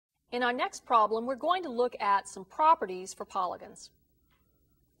In our next problem, we're going to look at some properties for polygons.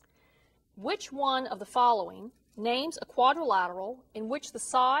 Which one of the following names a quadrilateral in which the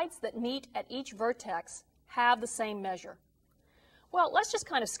sides that meet at each vertex have the same measure? Well, let's just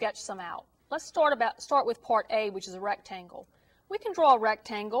kind of sketch some out. Let's start with part A, which is a rectangle. We can draw a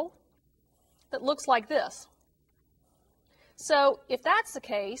rectangle that looks like this. So if that's the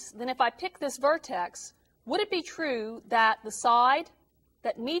case, then if I pick this vertex, would it be true that the side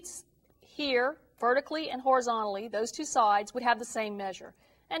that meets here vertically and horizontally, those two sides, would have the same measure?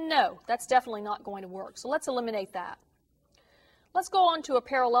 And no, that's definitely not going to work. So let's eliminate that. Let's go on to a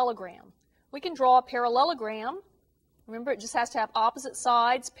parallelogram. We can draw a parallelogram. Remember, it just has to have opposite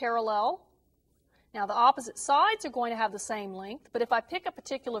sides parallel. Now, the opposite sides are going to have the same length, but if I pick a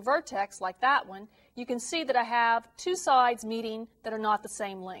particular vertex like that one, you can see that I have two sides meeting that are not the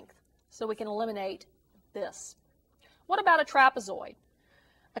same length. So we can eliminate this. What about a trapezoid?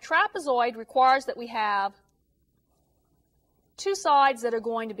 A trapezoid requires that we have two sides that are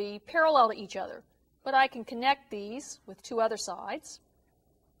going to be parallel to each other, but I can connect these with two other sides.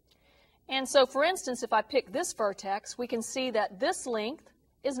 And so, for instance, if I pick this vertex, we can see that this length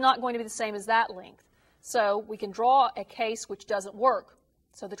is not going to be the same as that length. So we can draw a case which doesn't work.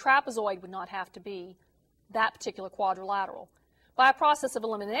 So the trapezoid would not have to be that particular quadrilateral. By a process of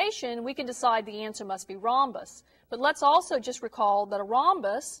elimination, we can decide the answer must be rhombus. But let's also just recall that a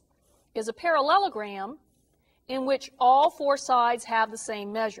rhombus is a parallelogram in which all four sides have the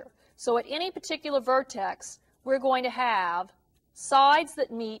same measure. So at any particular vertex, we're going to have sides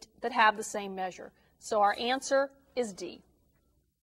that meet that have the same measure. So our answer is D.